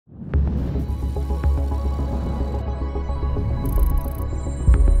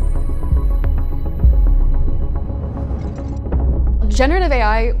Generative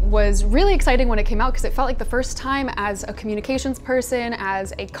AI was really exciting when it came out because it felt like the first time as a communications person,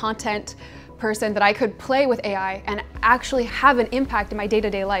 as a content person, that I could play with AI and actually have an impact in my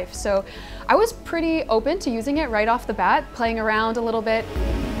day-to-day life. So I was pretty open to using it right off the bat, playing around a little bit.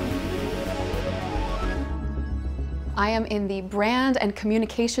 I am in the brand and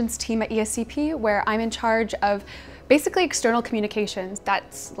communications team at ESCP, where I'm in charge of basically external communications.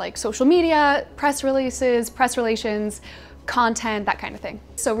 That's like social media, press releases, press relations, content, that kind of thing.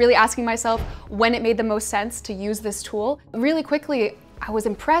 So really asking myself when it made the most sense to use this tool. Really quickly, I was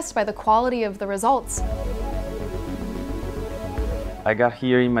impressed by the quality of the results. I got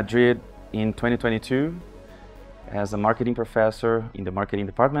here in Madrid in 2022 as a marketing professor in the marketing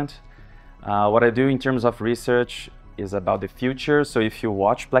department. What I do in terms of research is about the future. So if you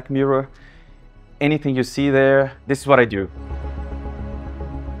watch Black Mirror, anything you see there, this is what I do.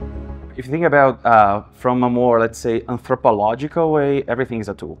 If you think about from a more, let's say, anthropological way, everything is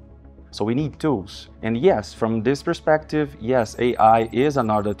a tool. So we need tools. And yes, from this perspective, yes, AI is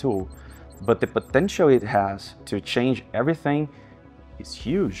another tool, but the potential it has to change everything is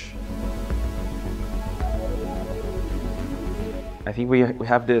huge. I think we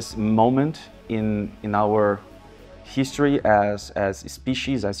have this moment in our history as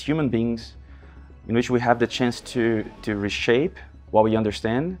species, as human beings, in which we have the chance to reshape what we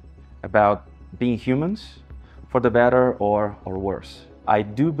understand about being humans, for the better or worse. I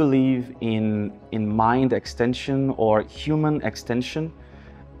do believe in mind extension or human extension.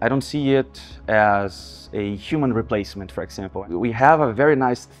 I don't see it as a human replacement, for example. We have a very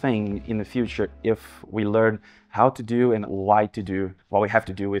nice thing in the future if we learn how to do and why to do what we have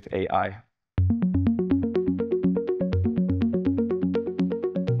to do with AI.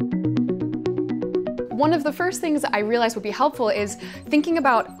 One of the first things that I realized would be helpful is thinking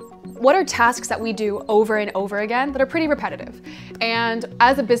about what are tasks that we do over and over again that are pretty repetitive. And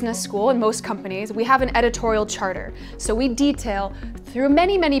as a business school in most companies, we have an editorial charter. So we detail through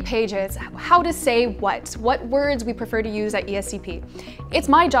many, many pages how to say what words we prefer to use at ESCP. It's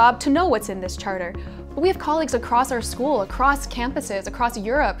my job to know what's in this charter. But we have colleagues across our school, across campuses, across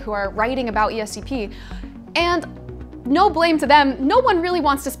Europe who are writing about ESCP. And no blame to them, no one really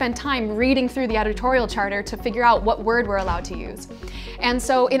wants to spend time reading through the editorial charter to figure out what word we're allowed to use. And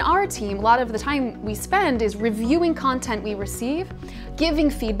so in our team, a lot of the time we spend is reviewing content we receive, giving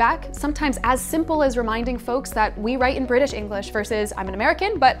feedback, sometimes as simple as reminding folks that we write in British English versus I'm an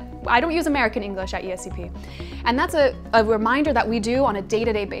American, but I don't use American English at ESCP. And that's a reminder that we do on a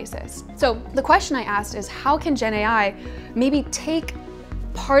day-to-day basis. So the question I asked is, how can Gen AI maybe take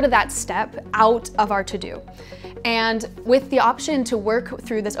part of that step out of our to-do? And with the option to work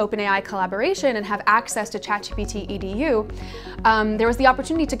through this OpenAI collaboration and have access to ChatGPT EDU, there was the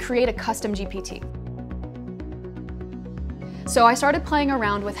opportunity to create a custom GPT. So I started playing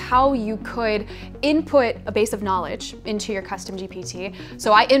around with how you could input a base of knowledge into your custom GPT.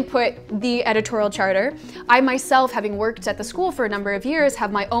 So I input the editorial charter. I myself, having worked at the school for a number of years,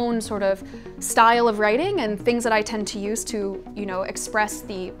 have my own sort of style of writing and things that I tend to use to, express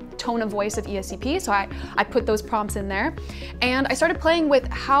the tone of voice of ESCP. So I put those prompts in there. And I started playing with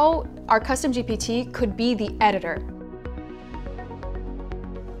how our custom GPT could be the editor.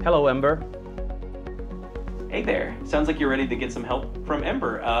 Hello, Ember. Hey there, sounds like you're ready to get some help from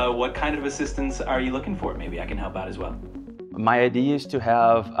Ember. What kind of assistance are you looking for? Maybe I can help out as well. My idea is to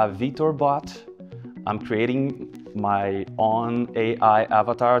have a Vitor bot. I'm creating my own AI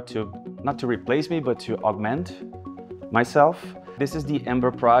avatar not to replace me, but to augment myself. This is the Ember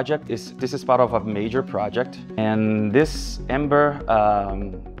project. This is part of a major project. And this Ember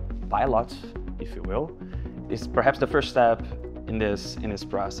pilot, if you will, is perhaps the first step in this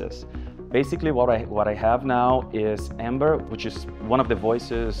process. Basically, what I have now is Ember, which is one of the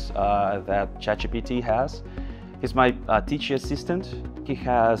voices that ChatGPT has. He's my teaching assistant. He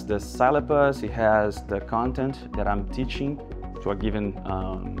has the syllabus, he has the content that I'm teaching to a given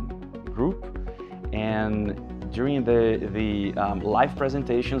group. And during the live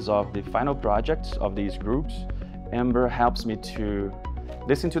presentations of the final projects of these groups, Ember helps me to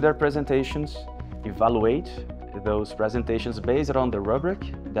listen to their presentations, evaluate those presentations based on the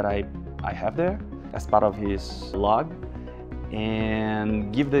rubric that I have there as part of his log,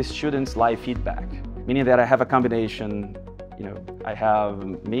 and give the students live feedback, meaning that I have a combination. I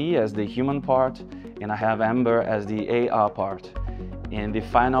have me as the human part and I have Ember as the AI part, and the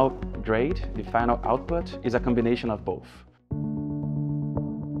final grade, the final output is a combination of both.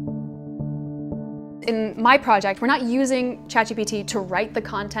 In my project, we're not using ChatGPT to write the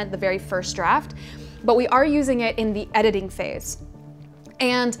content, the very first draft, but we are using it in the editing phase.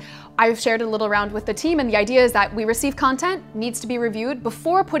 And I've shared a little around with the team, and the idea is that we receive content, needs to be reviewed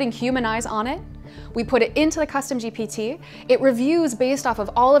before putting human eyes on it. We put it into the custom GPT, it reviews based off of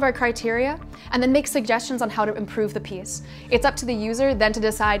all of our criteria, and then makes suggestions on how to improve the piece. It's up to the user then to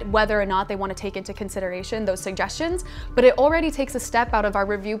decide whether or not they want to take into consideration those suggestions, but it already takes a step out of our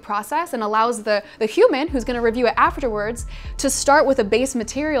review process and allows the human who's going to review it afterwards to start with a base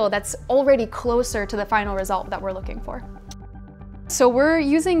material that's already closer to the final result that we're looking for. So we're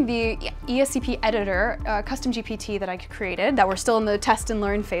using the ESCP editor, custom GPT that I created, that we're still in the test and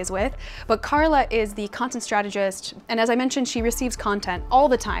learn phase with. But Carla is the content strategist, and as I mentioned, she receives content all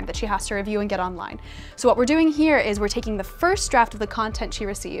the time that she has to review and get online. So what we're doing here is we're taking the first draft of the content she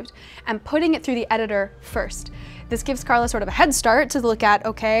received and putting it through the editor first. This gives Carla sort of a head start to look at,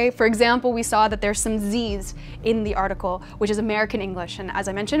 okay, for example, we saw that there's some Z's in the article, which is American English. And as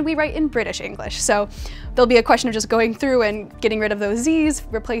I mentioned, we write in British English. So there'll be a question of just going through and getting rid of those Z's,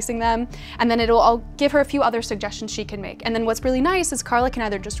 replacing them, and then I'll give her a few other suggestions she can make. And then what's really nice is Carla can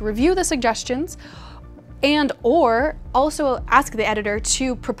either just review the suggestions or also ask the editor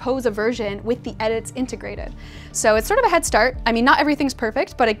to propose a version with the edits integrated. So it's sort of a head start. I mean, not everything's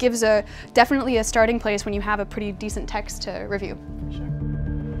perfect, but it gives definitely a starting place when you have a pretty decent text to review. Sure.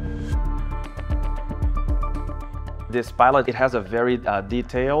 This pilot, it has a very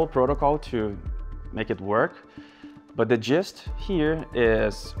detailed protocol to make it work. But the gist here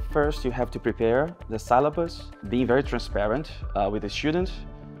is, first you have to prepare the syllabus, being very transparent with the student,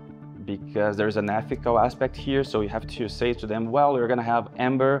 because there's an ethical aspect here. So you have to say to them, well, you're gonna have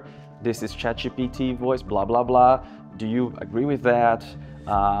Ember, this is ChatGPT voice, blah, blah, blah. Do you agree with that?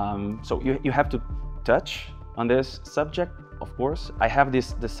 So you have to touch on this subject, of course. I have the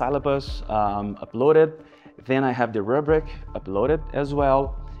syllabus uploaded, then I have the rubric uploaded as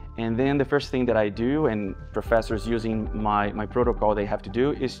well. And then the first thing that I do, and professors using my protocol they have to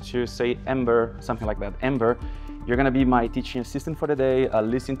do, is to say, Ember, something like that. Ember, you're gonna be my teaching assistant for the day,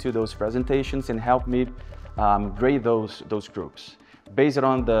 listen to those presentations and help me grade those groups based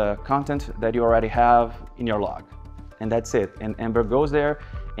on the content that you already have in your log. And that's it. And Ember goes there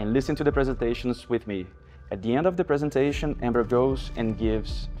and listen to the presentations with me. At the end of the presentation, Ember goes and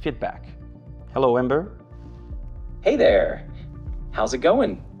gives feedback. Hello, Ember. Hey there. How's it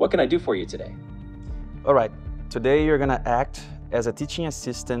going? What can I do for you today? All right, today you're gonna act as a teaching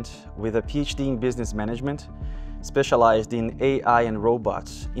assistant with a PhD in business management, specialized in AI and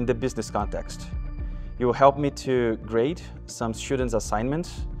robots in the business context. You will help me to grade some students'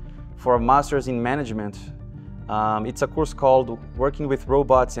 assignments for a master's in management. It's a course called Working with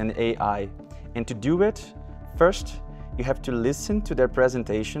Robots and AI. And to do it, first, you have to listen to their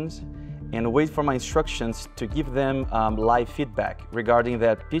presentations and wait for my instructions to give them live feedback regarding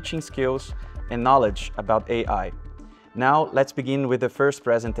their pitching skills and knowledge about AI. Now, let's begin with the first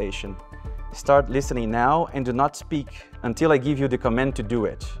presentation. Start listening now and do not speak until I give you the command to do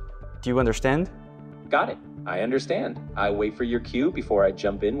it. Do you understand? Got it. I understand. I wait for your cue before I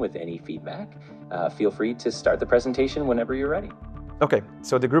jump in with any feedback. Feel free to start the presentation whenever you're ready. Okay,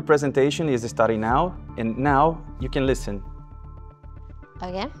 so the group presentation is starting now, and now you can listen.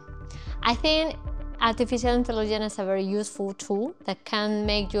 Okay. I think artificial intelligence is a very useful tool that can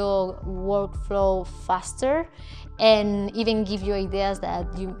make your workflow faster and even give you ideas that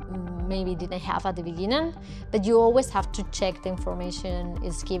you maybe didn't have at the beginning, but you always have to check the information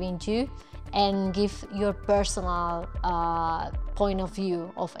it's giving you and give your personal point of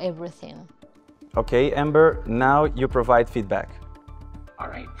view of everything. Okay, Ember, now you provide feedback. All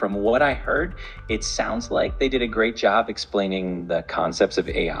right, from what I heard, it sounds like they did a great job explaining the concepts of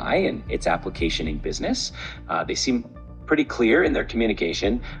AI and its application in business. They seem pretty clear in their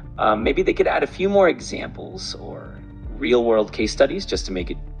communication. Maybe they could add a few more examples or real-world case studies just to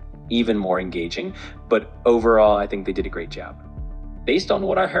make it even more engaging. But overall, I think they did a great job. Based on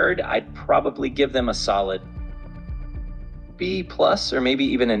what I heard, I'd probably give them a solid B+ or maybe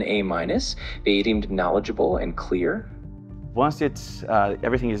even an A-. They seemed knowledgeable and clear. Once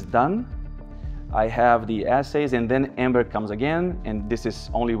everything is done, I have the essays, and then Ember comes again, and this is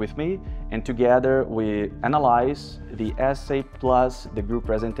only with me, and together we analyze the essay plus the group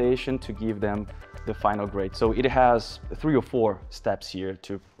presentation to give them the final grade. So it has 3 or 4 steps here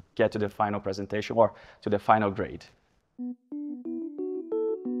to get to the final presentation or to the final grade.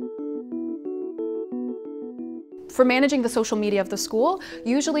 For managing the social media of the school,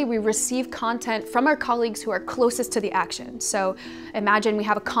 usually we receive content from our colleagues who are closest to the action. So imagine we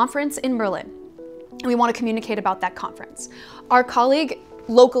have a conference in Berlin, and we want to communicate about that conference. Our colleague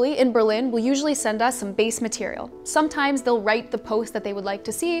locally in Berlin will usually send us some base material. Sometimes they'll write the post that they would like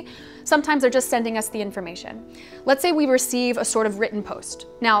to see. Sometimes they're just sending us the information. Let's say we receive a sort of written post.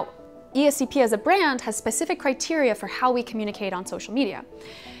 Now, ESCP as a brand has specific criteria for how we communicate on social media.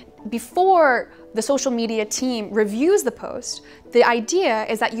 Before the social media team reviews the post, the idea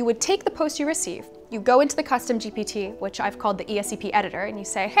is that you would take the post you receive, you go into the custom GPT, which I've called the ESCP editor, and you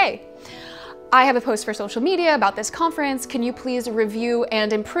say, hey, I have a post for social media about this conference. Can you please review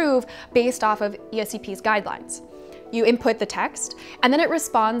and improve based off of ESCP's guidelines? You input the text, and then it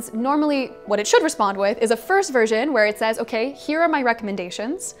responds. Normally, what it should respond with is a first version where it says, okay, here are my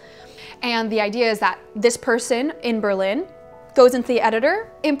recommendations. And the idea is that this person in Berlin goes into the editor,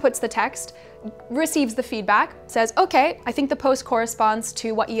 inputs the text, receives the feedback, says, okay, I think the post corresponds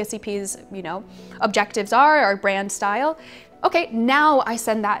to what ESCP's, objectives are, our brand style. Okay, now I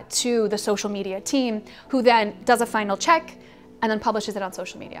send that to the social media team, who then does a final check and then publishes it on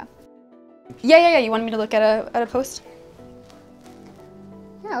social media. Yeah, you wanted me to look at a post?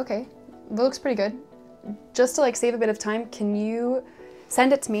 Yeah, okay, it looks pretty good. Just to save a bit of time, can you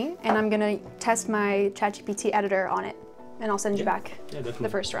send it to me, and I'm gonna test my ChatGPT editor on it, and I'll send you back the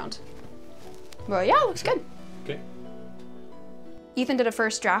first round. Well, yeah, looks good. Okay. Ethan did a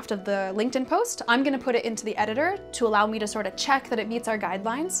first draft of the LinkedIn post. I'm gonna put it into the editor to allow me to sort of check that it meets our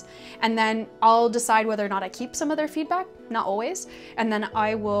guidelines, and then I'll decide whether or not I keep some of their feedback, not always, and then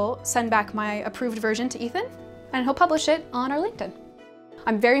I will send back my approved version to Ethan, and he'll publish it on our LinkedIn.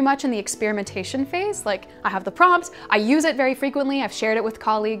 I'm very much in the experimentation phase. I have the prompts, I use it very frequently, I've shared it with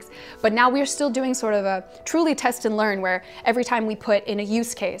colleagues, but now we're still doing sort of a truly test and learn, where every time we put in a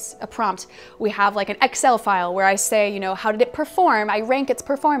use case, a prompt, we have an Excel file where I say, how did it perform? I rank its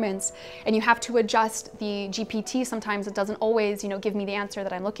performance, and you have to adjust the GPT. Sometimes it doesn't always, give me the answer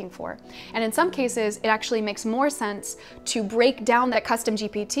that I'm looking for. And in some cases, it actually makes more sense to break down that custom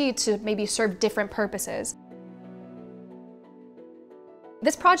GPT to maybe serve different purposes.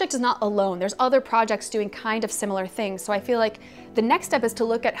 This project is not alone. There's other projects doing kind of similar things, so I feel like the next step is to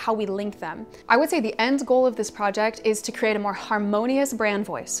look at how we link them. I would say the end goal of this project is to create a more harmonious brand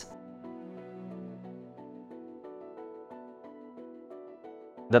voice.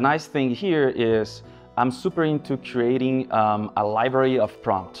 The nice thing here is I'm super into creating a library of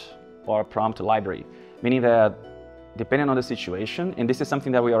prompt, or a prompt library, meaning that depending on the situation, and this is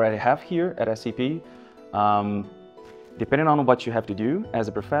something that we already have here at SCP, depending on what you have to do as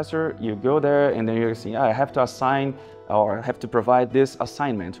a professor, you go there and then you're saying, I have to assign, or I have to provide this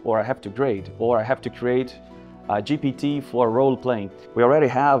assignment, or I have to grade, or I have to create a GPT for role playing. We already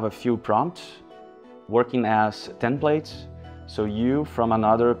have a few prompts working as templates, so you from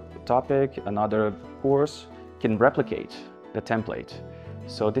another topic, another course, can replicate the template.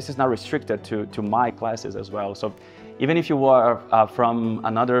 So this is not restricted to my classes as well. So even if you are from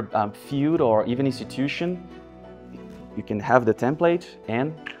another field or even institution, you can have the template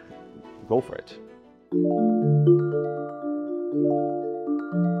and go for it.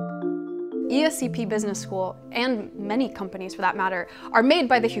 ESCP Business School, and many companies for that matter, are made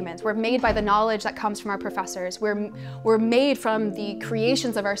by the humans. We're made by the knowledge that comes from our professors. We're made from the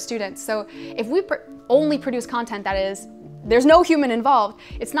creations of our students. So if we only produce content that there's no human involved,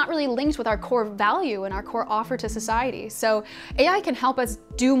 it's not really linked with our core value and our core offer to society. So AI can help us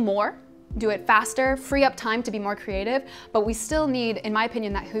do more, do it faster, free up time to be more creative, but we still need, in my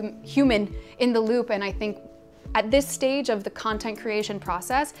opinion, that human in the loop. And I think at this stage of the content creation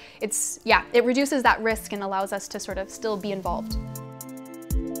process, it reduces that risk and allows us to sort of still be involved.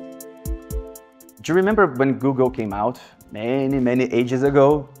 Do you remember when Google came out many ages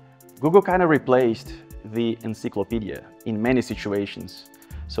ago? Google kind of replaced the encyclopedia in many situations.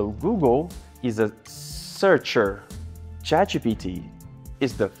 So Google is a searcher. ChatGPT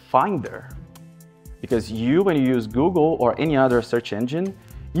is the finder. Because when you use Google or any other search engine,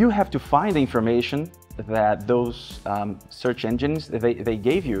 you have to find the information that those search engines, they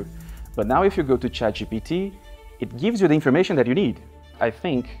gave you. But now if you go to ChatGPT, it gives you the information that you need. I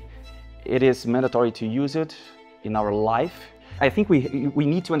think it is mandatory to use it in our life. I think we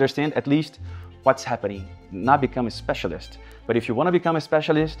need to understand at least what's happening, not become a specialist. But if you want to become a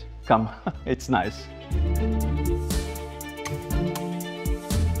specialist, come, it's nice.